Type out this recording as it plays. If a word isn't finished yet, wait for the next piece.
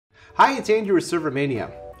Hi, it's Andrew with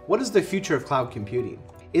Servermania. What is the future of cloud computing?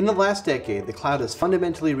 In the last decade, the cloud has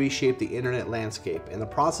fundamentally reshaped the internet landscape, and the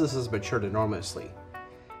process has matured enormously.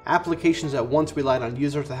 Applications that once relied on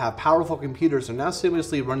users to have powerful computers are now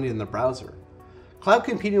seamlessly running in the browser. Cloud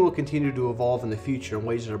computing will continue to evolve in the future in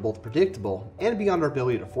ways that are both predictable and beyond our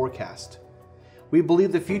ability to forecast. We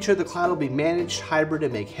believe the future of the cloud will be managed, hybrid,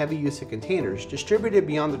 and make heavy use of containers distributed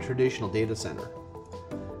beyond the traditional data center.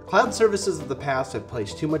 Cloud services of the past have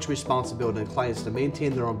placed too much responsibility on clients to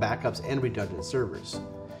maintain their own backups and redundant servers.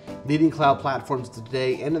 Leading cloud platforms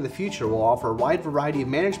today and in the future will offer a wide variety of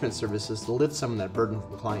management services to lift some of that burden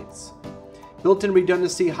from clients. Built-in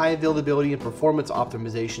redundancy, high availability, and performance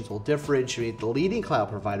optimizations will differentiate the leading cloud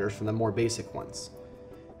providers from the more basic ones.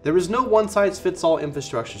 There is no one-size-fits-all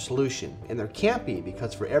infrastructure solution, and there can't be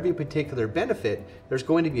because for every particular benefit, there's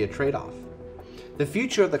going to be a trade-off. The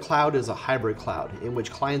future of the cloud is a hybrid cloud, in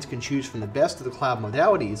which clients can choose from the best of the cloud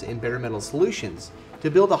modalities and bare metal solutions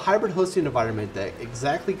to build a hybrid hosting environment that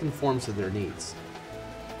exactly conforms to their needs.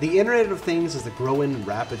 The Internet of Things is a growing and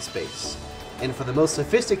rapid space, and for the most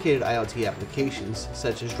sophisticated IoT applications,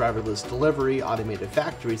 such as driverless delivery, automated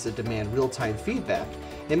factories that demand real-time feedback,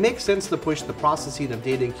 it makes sense to push the processing of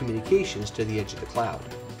data and communications to the edge of the cloud.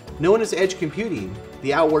 Known as edge computing,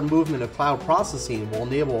 the outward movement of cloud processing will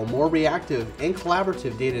enable a more reactive and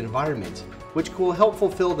collaborative data environment, which will help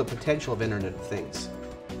fulfill the potential of Internet of Things.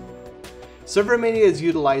 Servermania is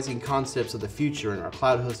utilizing concepts of the future in our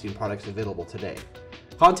cloud hosting products available today.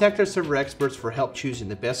 Contact our server experts for help choosing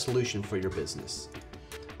the best solution for your business.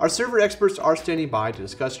 Our server experts are standing by to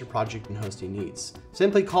discuss your project and hosting needs.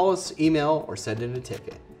 Simply call us, email, or send in a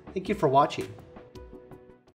ticket. Thank you for watching.